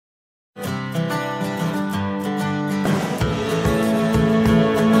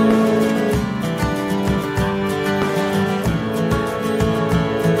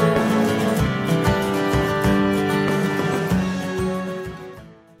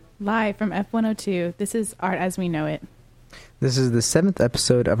Live from F102, this is Art as We Know It. This is the 7th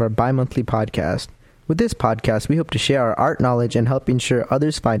episode of our bi-monthly podcast. With this podcast, we hope to share our art knowledge and help ensure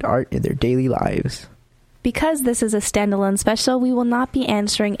others find art in their daily lives. Because this is a standalone special, we will not be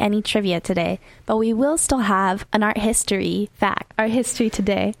answering any trivia today, but we will still have an art history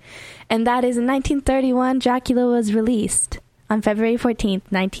today. And that is in 1931, Dracula was released on February 14th,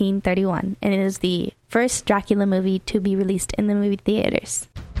 1931. And it is the first Dracula movie to be released in the movie theaters.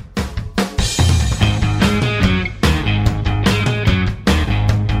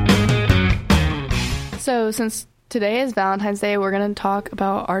 So since today is Valentine's Day, we're going to talk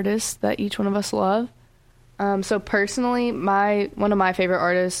about artists that each one of us love. So personally, one of my favorite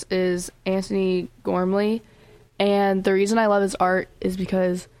artists is Antony Gormley. And the reason I love his art is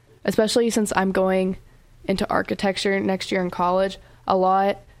because, especially since I'm going into architecture next year in college, a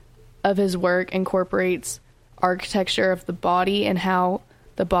lot of his work incorporates architecture of the body and how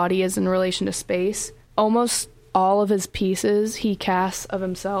the body is in relation to space. Almost all of his pieces he casts of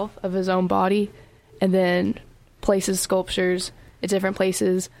himself, of his own body, and then places sculptures at different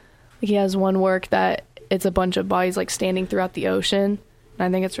places. Like he has one work that it's a bunch of bodies like standing throughout the ocean, and I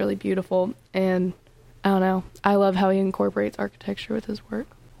think it's really beautiful. And I don't know, I love how he incorporates architecture with his work.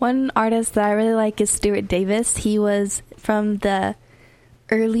 One artist that I really like is Stuart Davis. He was from the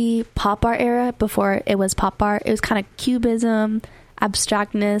early pop art era, before it was pop art. It was kind of cubism,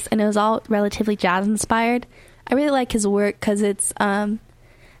 abstractness, and it was all relatively jazz inspired. I really like his work because it's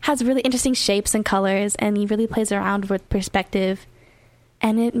has really interesting shapes and colors, and he really plays around with perspective,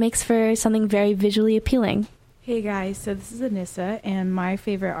 and it makes for something very visually appealing. Hey guys, so this is Anissa, and my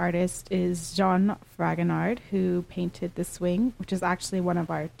favorite artist is John Fragonard, who painted The Swing, which is actually one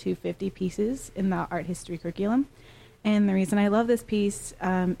of our 250 pieces in the art history curriculum. And the reason I love this piece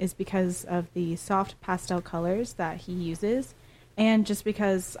is because of the soft pastel colors that he uses, and just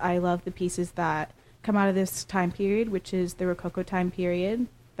because I love the pieces that come out of this time period, which is the Rococo time period.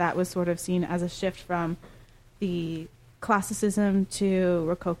 That was sort of seen as a shift from the classicism to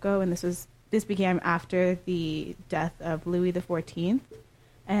Rococo, and this began after the death of Louis XIV.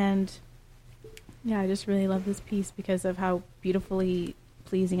 And yeah, I just really love this piece because of how beautifully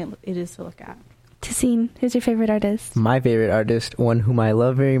pleasing it is to look at. Tassine, who's your favorite artist? My favorite artist, one whom I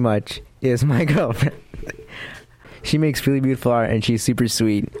love very much, is my girlfriend. She makes really beautiful art, and she's super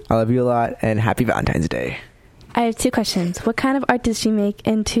sweet. I love you a lot, and happy Valentine's Day. I have two questions. What kind of art does she make,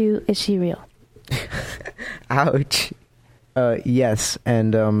 and two, is she real? Ouch. Yes,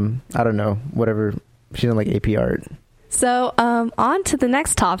 and I don't know, whatever. She's on like AP art. So on to the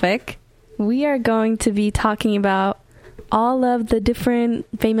next topic. We are going to be talking about all of the different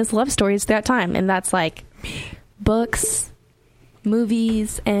famous love stories throughout time, and that's like books,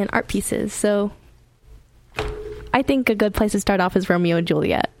 movies, and art pieces. So I think a good place to start off is Romeo and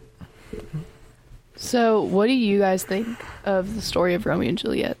Juliet. So what do you guys think of the story of Romeo and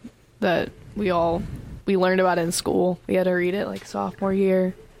Juliet that we learned about it in school? We had to read it like sophomore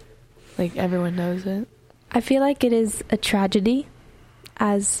year. Like everyone knows it. I feel like it is a tragedy,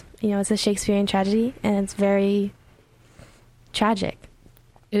 as you know, it's a Shakespearean tragedy, and it's very tragic.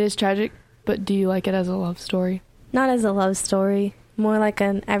 It is tragic, but do you like it as a love story? Not as a love story, more like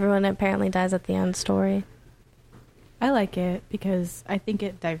an everyone apparently dies at the end story. I like it because I think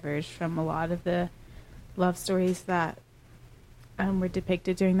it diverged from a lot of the love stories that were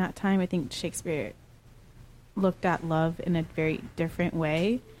depicted during that time. I think Shakespeare looked at love in a very different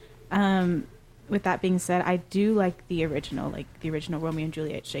way. With that being said, I do like the original Romeo and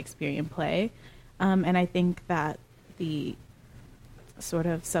Juliet Shakespearean play. And I think that the sort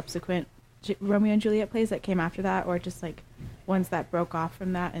of subsequent Romeo and Juliet plays that came after that, or just like ones that broke off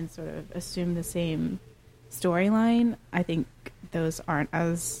from that and sort of assumed the same storyline, I think those aren't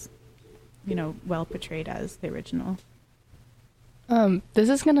as, well portrayed as the original. This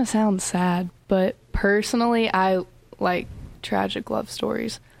is gonna sound sad, but personally, I like tragic love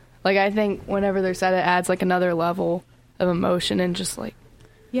stories. Like, I think whenever they're said, it adds like another level of emotion and just like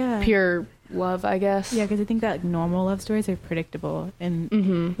pure love, I guess. Yeah, because I think that like, normal love stories are predictable,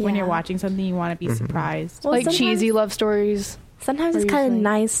 and when you're watching something, you want to be surprised. Well, like cheesy love stories. Sometimes it's kind of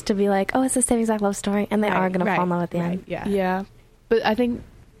nice to be like, oh, it's the same exact love story, and they are going to fall in love at the end. Yeah. But I think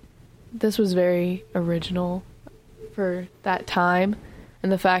this was very original for that time, and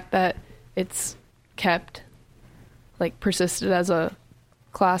the fact that it's kept, like, persisted as a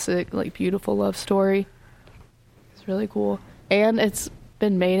classic, like, beautiful love story is really cool. And it's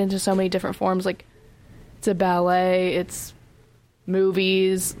been made into so many different forms. Like, it's a ballet, it's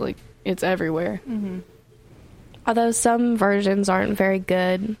movies, like, it's everywhere. Although some versions aren't very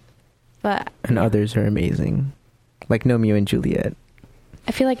good, but and others are amazing, like Romeo and Juliet.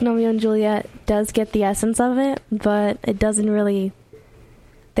 I feel like Romeo and Juliet does get the essence of it, but it doesn't really.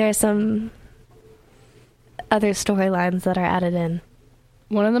 There are some other storylines that are added in.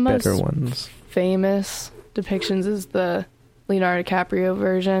 One of the most Better ones. famous depictions is the Leonardo DiCaprio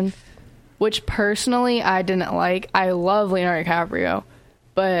version, which personally I didn't like. I love Leonardo DiCaprio,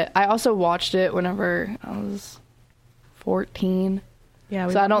 but I also watched it whenever I was 14. Yeah,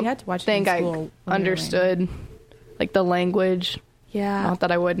 So I don't we had to watch think it in I school when we were understood like the language. Yeah. Not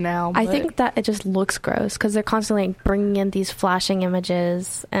that I would now. I but think that it just looks gross because they're constantly like, bringing in these flashing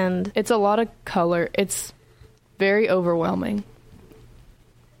images, and it's a lot of color. It's very overwhelming.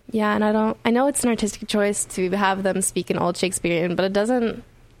 yeah, and I know it's an artistic choice to have them speak in old Shakespearean, but it doesn't,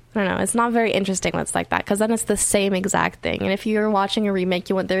 I don't know, it's not very interesting when it's like that, because then it's the same exact thing, and if you're watching a remake,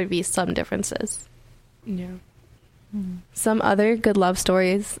 you want there to be some differences. Yeah. Some other good love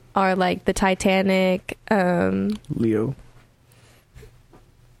stories are like the Titanic, Leo.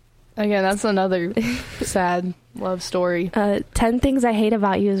 Again, that's another sad love story. 10 Things I Hate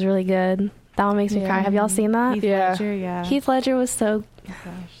About You is really good. That one makes me Yeah. cry. Have y'all seen that? Heath Yeah. Ledger, yeah. Heath Ledger was so... Oh,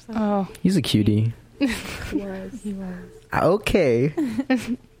 gosh, so Oh, He's a cutie. he was. Okay.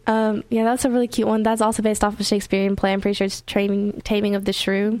 yeah, that's a really cute one. That's also based off of a Shakespearean play. I'm pretty sure it's Taming of the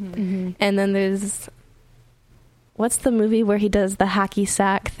Shrew. mm-hmm. And then there's... What's the movie where he does the hacky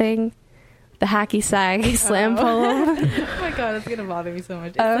sack thing? The hacky sack slam pole. Oh my god, it's gonna bother me so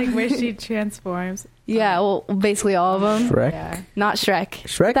much. It's like where she transforms. Yeah, well, basically all of them. Shrek. Yeah, Not Shrek.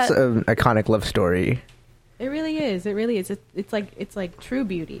 Shrek's an iconic love story. it really is. It really is. It's like true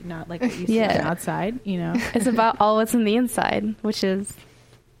beauty, not like what you see Yeah. on the outside. You know. It's about all what's in the inside, which is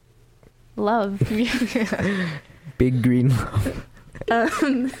love. Big green love.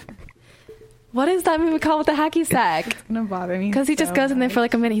 What is that movie called with the hacky sack? It's gonna bother me Because he just so goes in there much. for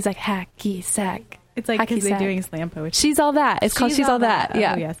like a minute. He's like, hacky sack. It's like hacky because they're sack. doing slam poetry. She's all that. It's called She's All That.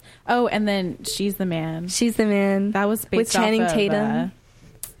 Yeah. Oh, yes. Oh, and then She's the Man. She's the Man. That was based With Channing off of, Tatum.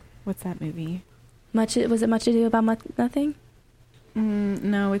 What's that movie? Was it Much Ado About Nothing?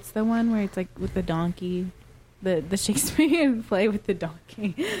 No, it's the one where it's like with the donkey, the Shakespearean play with the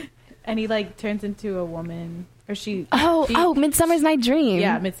donkey, and he like turns into a woman, or she. Midsummer's Night Dream.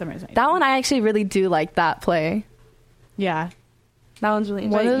 Yeah, Midsummer's Night. That one I actually really do like that play. Yeah, That one's really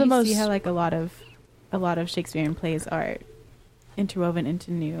one interesting. of the most. See how like a lot of Shakespearean plays are interwoven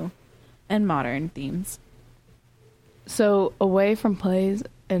into new and modern themes. So away from plays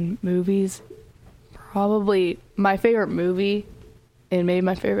and movies, probably my favorite movie and maybe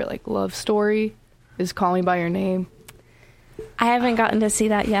my favorite like love story is Call Me by Your Name. I haven't gotten to see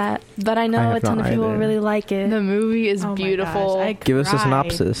that yet, but I know I a have ton not of people either. really like it. The movie is Oh my beautiful. gosh, I Give us a cried.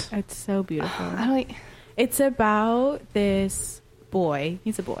 synopsis. It's so beautiful. I don't, It's about this boy.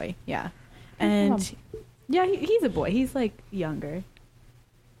 He's a boy, yeah. And yeah, he's a boy. He's like younger.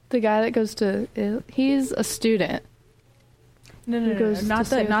 the guy that goes to he's a student. No, Who goes not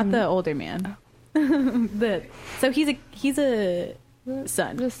to the not Salem? the older man. So he's a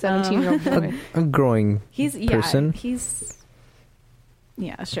son. The 17-year-old boy. A growing He's person.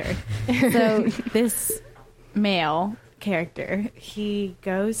 Yeah, sure. So this male character, he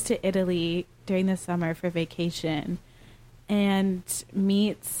goes to Italy during the summer for vacation and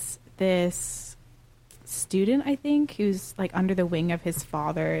meets this student, I think, who's like under the wing of his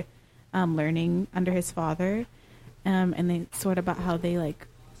father, learning under his father, and they sort about how they like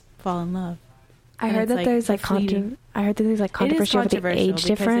fall in love. I And heard it's, that like, there's like fleeting. I heard that there's like It is controversy over the controversial age because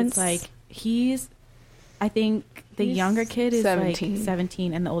difference. It's like I think the He's younger kid is 17. like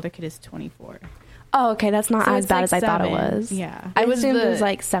 17 and the older kid is 24. Oh, okay, that's not So as it's bad like as I thought it 7. was. Yeah. I It was was assumed it the- was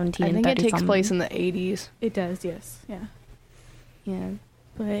like 17 I and think 30 it takes something. place in the 80s. It does, yes. Yeah. Yeah.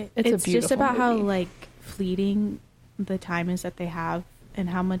 But It's a it's just beautiful about how movie. like fleeting the time is that they have and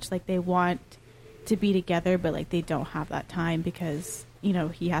how much like they want to be together but like they don't have that time because, you know,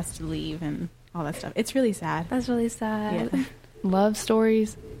 he has to leave and all that stuff. It's really sad. That's really sad. Yeah. Love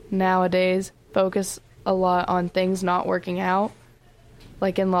stories nowadays focus a lot on things not working out.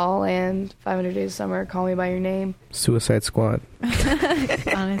 Like in La La Land, 500 Days of Summer, Call Me by Your Name. Suicide Squad.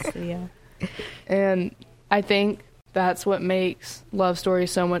 Honestly, yeah. And I think that's what makes love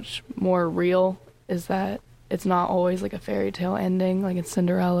stories so much more real, is that it's not always like a fairy tale ending like in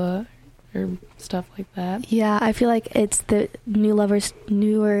Cinderella or stuff like that. Yeah, I feel like it's the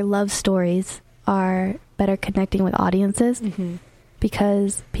newer love stories are better connecting with audiences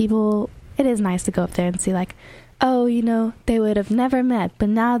because people, it is nice to go up there and see like, oh, you know, they would have never met, but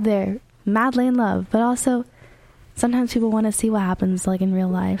now they're madly in love. But also, sometimes people want to see what happens like in real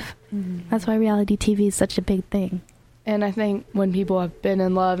life. That's why reality TV is such a big thing. And I think when people have been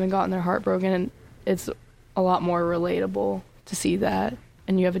in love and gotten their heart broken, it's a lot more relatable to see that.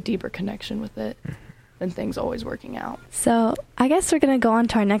 and you have a deeper connection with it than things always working out. So I guess we're going to go on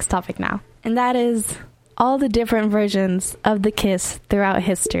to our next topic now, and that is all the different versions of the kiss throughout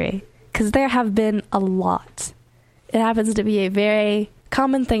history, because there have been a lot. It happens to be a very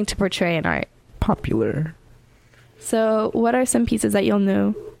common thing to portray in art. Popular. So what are some pieces that you'll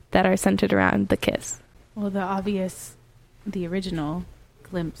know that are centered around the kiss? Well, the original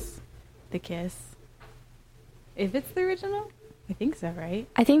glimpse, the kiss. If it's the original, I think so, right?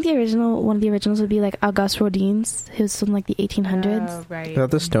 I think one of the originals would be like Auguste Rodin's, who's from like the 1800s. Oh, right. Is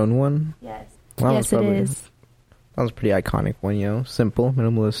that the stone one? Yes. That Yes, it is. That was a pretty iconic one, simple,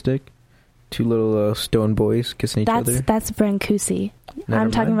 minimalistic. Two little stone boys kissing each other. That's Brancusi. Never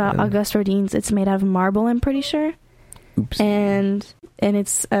I'm talking mind about then. Auguste Rodin's. It's made out of marble, I'm pretty sure. Oops. And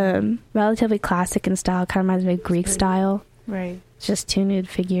it's relatively classic in style. Kind of reminds me of Greek style. Right. It's just two nude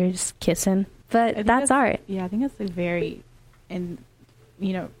figures kissing. I But think that's art. Yeah, I think that's like very, and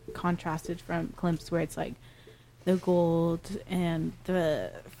contrasted from glimpse, where it's like the gold and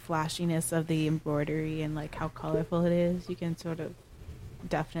the flashiness of the embroidery and like how colorful it is. You can sort of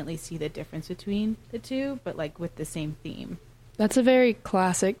definitely see the difference between the two, but like with the same theme. That's a very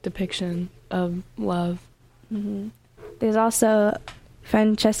classic depiction of love. Mm-hmm. There's also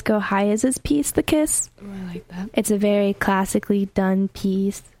Francesco Hayez's piece, The Kiss. Oh, I like that. It's a very classically done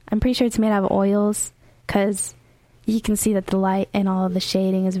piece. I'm pretty sure it's made out of oils because you can see that the light and all of the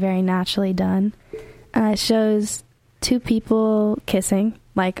shading is very naturally done. It shows two people kissing,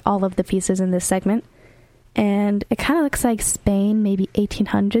 like all of the pieces in this segment. And it kind of looks like Spain, maybe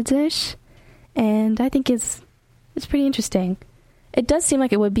 1800s-ish. And I think it's pretty interesting. It does seem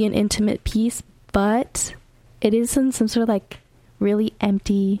like it would be an intimate piece, but it is in some sort of like really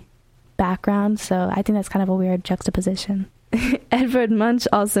empty background. So I think that's kind of a weird juxtaposition. Edvard Munch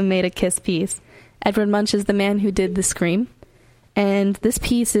also made a kiss piece. Edvard Munch is the man who did The Scream. And this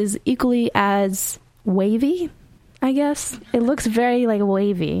piece is equally as wavy, I guess. It looks very like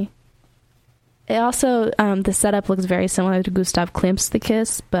wavy. It also, the setup looks very similar to Gustav Klimt's The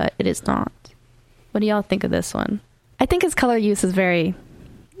Kiss, but it is not. What do y'all think of this one? I think his color use is very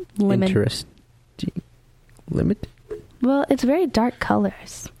limited. Interesting. Limited? Well, it's very dark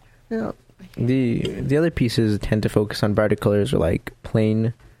colors. Yeah. The other pieces tend to focus on brighter colors or like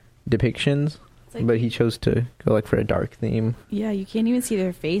plain depictions, Like, but he chose to go like for a dark theme. yeah, you can't even see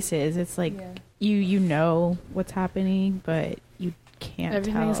their faces. It's like you know what's happening, but you can't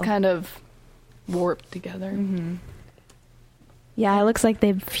Everything's tell. kind of warped together. Mm-hmm. Yeah, it looks like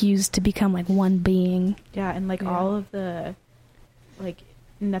they've fused to become like one being. Yeah, and like Yeah. all of the, like,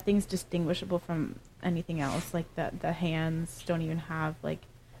 nothing's distinguishable from anything else. Like the hands don't even have like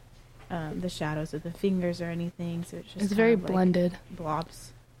the shadows of the fingers or anything. So it's just It's very kind of, like, blended.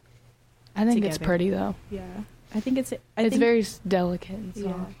 blobs. I think it's together. pretty though. Yeah, I think it's Very delicate and soft.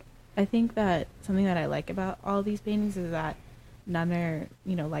 Yeah. I think that something that I like about all these paintings is that none are,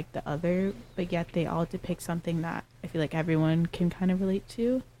 like the other, but yet they all depict something that I feel like everyone can kind of relate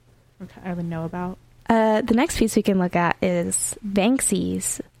to or kind of know about. The next piece we can look at is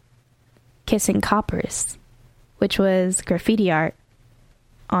Banksy's Kissing Coppers, which was graffiti art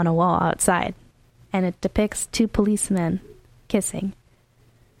on a wall outside. And it depicts two policemen kissing.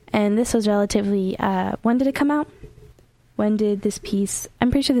 And this was relatively, when did it come out? When did this piece, I'm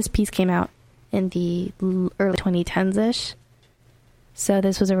pretty sure this piece came out in the early 2010s-ish. So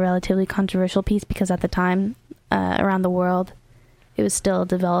this was a relatively controversial piece because at the time, around the world, it was still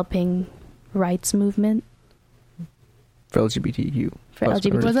developing rights movement For LGBTQ. for plus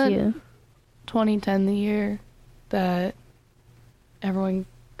LGBTQ. members. Wasn't 2010 the year that everyone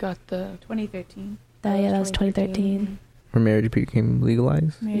got the 2013. Yeah, that was 2013. Where marriage became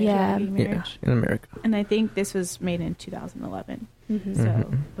legalized. Marriage, Yeah. marriage. Yeah, in America. And I think this was made in 2011. Mhm. So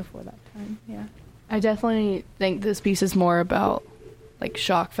Mhm. before that time, yeah. I definitely think this piece is more about like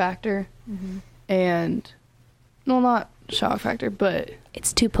shock factor Mm-hmm. and not shock factor, but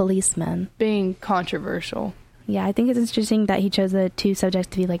It's two policemen. being controversial. Yeah, I think it's interesting that he chose the two subjects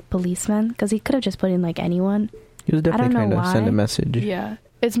to be like policemen because he could have just put in like anyone. He was definitely know trying to send why. a message. Yeah.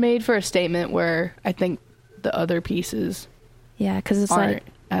 It's made for a statement where I think the other pieces Yeah, because it's aren't like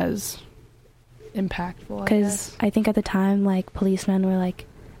as impactful. because I think at the time like policemen were like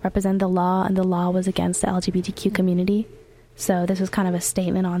represent the law and the law was against the LGBTQ community. So this was kind of a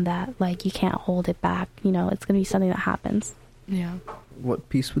statement on that. Like you can't hold it back. It's going to be something that happens. Yeah. What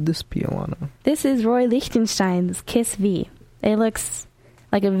piece would this be, Alana? This is Roy Lichtenstein's Kiss V. It looks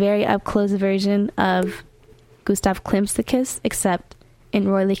like a very up-close version of Gustav Klimt's The Kiss, except in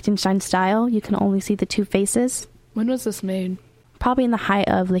Roy Lichtenstein style, you can only see the two faces. When was this made? Probably in the height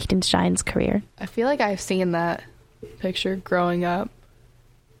of Lichtenstein's career. I feel like I've seen that picture growing up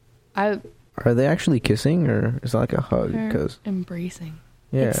Are they actually kissing, or is it like a hug? Because embracing.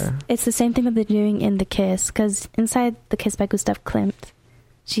 Yeah. It's the same thing that they're doing in The Kiss, because inside The Kiss by Gustav Klimt,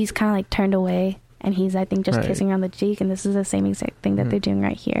 she's kind of like turned away, and he's, I think, just kissing her on the cheek, and this is the same exact thing that they're doing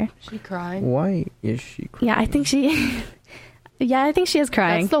right here. She crying? Why is she crying? Yeah, I think she... Yeah, I think she is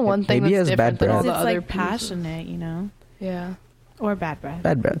crying. That's the one thing Maybe that's he has bad different than all breath. the It's other like passionate, you know? Yeah. Or bad breath.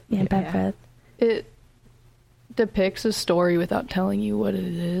 Bad breath. Yeah, bad breath. It depicts a story without telling you what it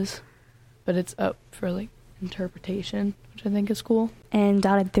is, but it's up for like interpretation, which I think is cool. And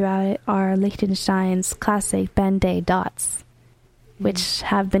dotted throughout it are Liechtenstein's classic Band-Aid dots, which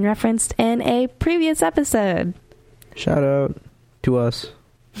have been referenced in a previous episode. Shout out to us.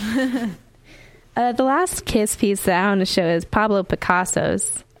 The last Kiss piece that I want to show is Pablo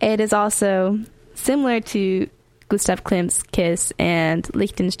Picasso's. It is also similar to Gustav Klimt's Kiss and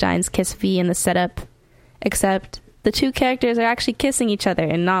Liechtenstein's Kiss V in the setup, except the two characters are actually kissing each other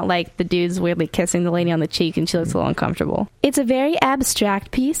and not like the dude's weirdly kissing the lady on the cheek and she looks a little uncomfortable. It's a very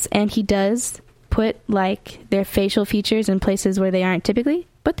abstract piece, and he does put like their facial features in places where they aren't typically,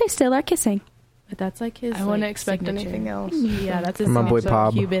 but they still are kissing. But that's like his. I wouldn't like, expect signature. anything else. Yeah, that's his My boy signature.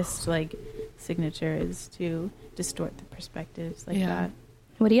 Pab. Cubist like signature is to distort the perspectives like that.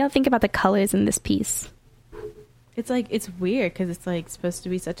 What do y'all think about the colors in this piece? It's like it's weird because it's like supposed to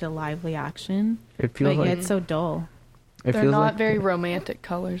be such a lively action, It feels but like yet it's so dull. it They're feels not like very romantic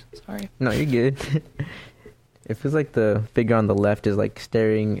colors. Sorry. No, you're good. It feels like the figure on the left is like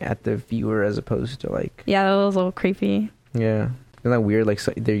staring at the viewer as opposed to like Yeah, that was a little creepy. yeah. Isn't that weird? Like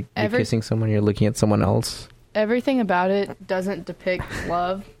you're kissing someone, you're looking at someone else. Everything about it doesn't depict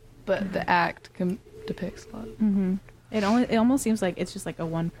love, but the act depicts love. Mm-hmm. It almost seems like it's just like a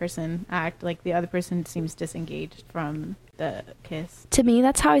one person act. Like the other person seems disengaged from the kiss. To me,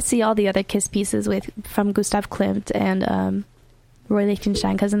 that's how I see all the other Kiss pieces from Gustav Klimt and Roy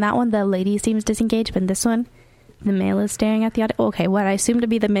Lichtenstein. Because in that one, the lady seems disengaged, but in this one, the male is staring at the audience. Okay, what I assume to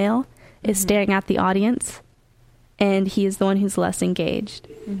be the male is staring at the audience, and he is the one who's less engaged.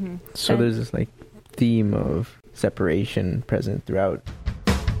 Mm-hmm. So there's this like theme of separation present throughout.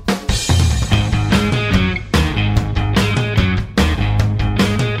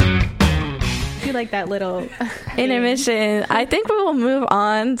 Like that little intermission. I think we will move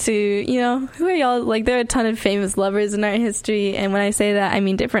on to, who are y'all? Like, there are a ton of famous lovers in art history, and when I say that, I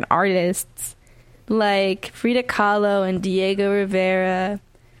mean different artists, like Frida Kahlo and Diego Rivera,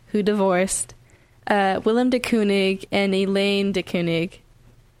 who divorced, Willem de Kooning and Elaine de Kooning.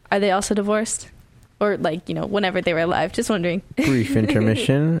 Are they also divorced? Or, like, whenever they were alive? Just wondering. Brief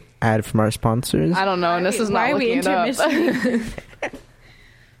intermission. Ad from our sponsors. I don't know, and this is not looking it up.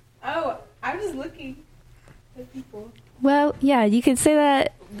 Oh, I'm just looking at people. Well, yeah, you could say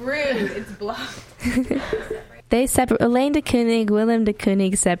that. Rude. It's blocked. Elaine de Kooning, Willem de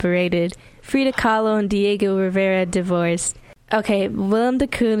Kooning separated. Frida Kahlo and Diego Rivera divorced. Okay, Willem de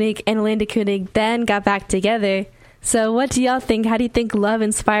Kooning and Elaine de Kooning then got back together. So what do y'all think? How do you think love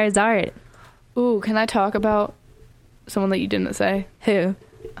inspires art? Ooh, can I talk about someone that you didn't say? Who?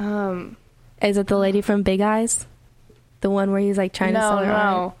 Is it the lady from Big Eyes? The one where he's like trying to sell her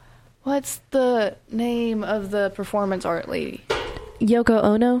art? What's the name of the performance art lady? Yoko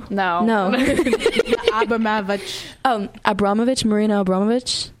Ono? No. Abramovich. Oh, Abramovich, Marina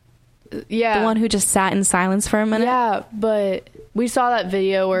Abramovich? Yeah. The one who just sat in silence for a minute? Yeah, but we saw that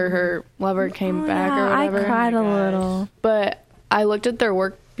video where her lover came back or whatever. I cried a little. But I looked at their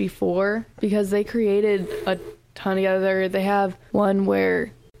work before because they created a ton together. They have one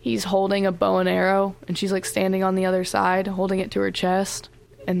where he's holding a bow and arrow and she's like standing on the other side holding it to her chest,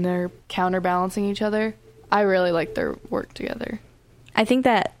 and they're counterbalancing each other. I really like their work together. I think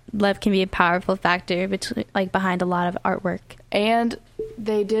that love can be a powerful factor behind a lot of artwork. And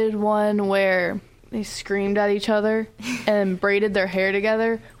they did one where they screamed at each other and braided their hair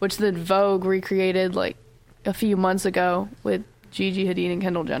together, which then Vogue recreated like a few months ago with Gigi Hadid and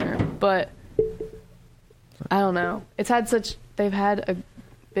Kendall Jenner. But I don't know. They've had a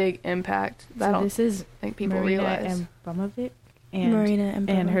big impact. So I don't this is think people Marina realize. Abramovic Marina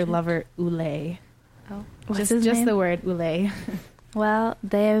and her Abramovic. lover Ule. Oh. What's his just name? the word Ule. Well,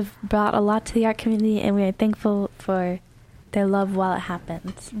 they have brought a lot to the art community, and we are thankful for their love while it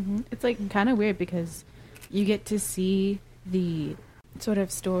happens. Mm-hmm. It's like kind of weird because you get to see the sort of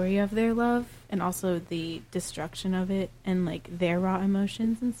story of their love and also the destruction of it and like their raw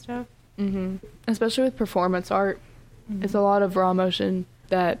emotions and stuff. Mm-hmm. Especially with performance art, it's a lot of raw emotion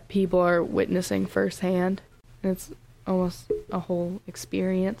that people are witnessing firsthand, and it's almost a whole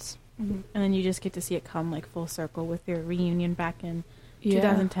experience. Mm-hmm. And then you just get to see it come like full circle with their reunion back in Yeah.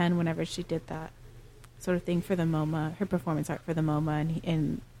 2010 whenever she did that sort of thing for the MoMA, her performance art for the MoMA,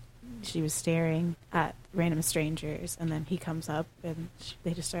 and she was staring at random strangers, and then he comes up and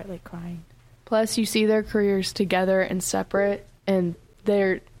they just start like crying. Plus, you see their careers together and separate, and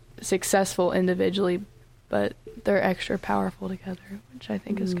they're successful individually, but they're extra powerful together, which I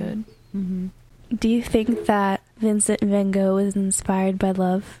think is good. Mm-hmm. Do you think that Vincent van Gogh was inspired by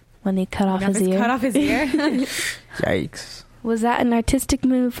love when he cut off his ear? Cut off his ear? Yikes. Was that an artistic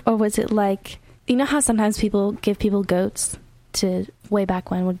move, or was it like, you know how sometimes people give people goats to, way back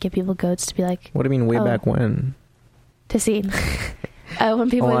when, would give people goats to be like... What do you mean way back when? To see. When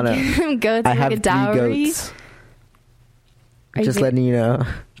people would give them goats I as have like a dowry. 3 goats. Just letting you know.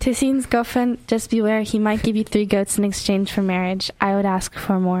 Tassine's girlfriend, just beware, he might give you 3 goats in exchange for marriage. I would ask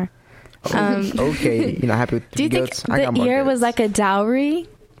for more. Okay, you're not happy with 3 do you goats? think the ear was like a dowry?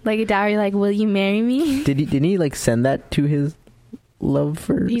 Like a dowry, like, will you marry me? Didn't he like send that to his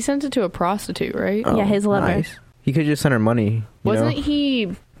lover? He sent it to a prostitute, right? Yeah, his lover. Nice. He could just send her money. Wasn't know?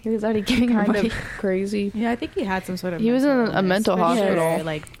 he was already giving her kind money. of crazy? Yeah, I think he had some sort of... He was in a illness, mental for sure, hospital.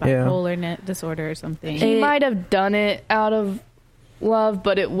 like bipolar disorder or something. He might have done it out of love,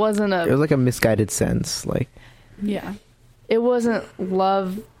 but it wasn't It was like a misguided sense. Like, Yeah. it wasn't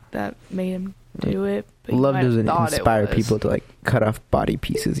love that made him do it. But love might have doesn't thought it inspire was. people to like cut off body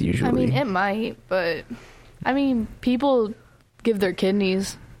pieces usually. I mean, it might, but I mean, people give their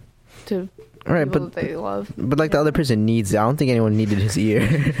kidneys to right, people but that they love. but like the other person needs it. I don't think anyone needed his ear.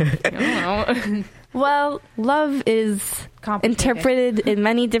 I don't know. Well, love is interpreted in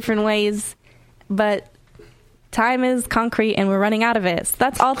many different ways, but time is concrete and we're running out of it. So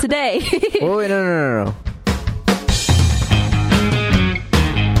that's all today. Oh, wait, no.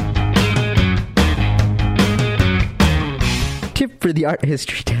 Tip for the art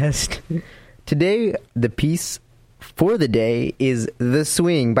history test. Today, the piece for the day is The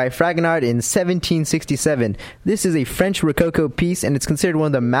Swing by Fragonard in 1767. This is a French Rococo piece, and it's considered one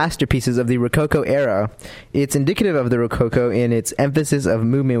of the masterpieces of the Rococo era. It's indicative of the Rococo in its emphasis of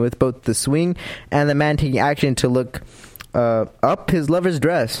movement with both the swing and the man taking action to look up his lover's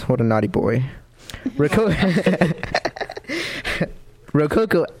dress. What a naughty boy.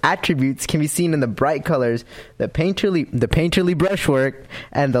 Rococo attributes can be seen in the bright colors, the painterly brushwork,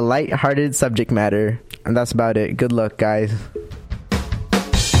 and the light-hearted subject matter. And that's about it. Good luck, guys.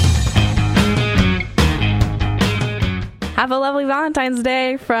 Have a lovely Valentine's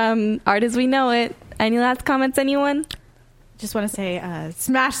Day from Art as We Know It. Any last comments, anyone? Just want to say,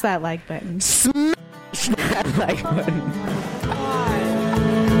 smash that like button. Smash that like button.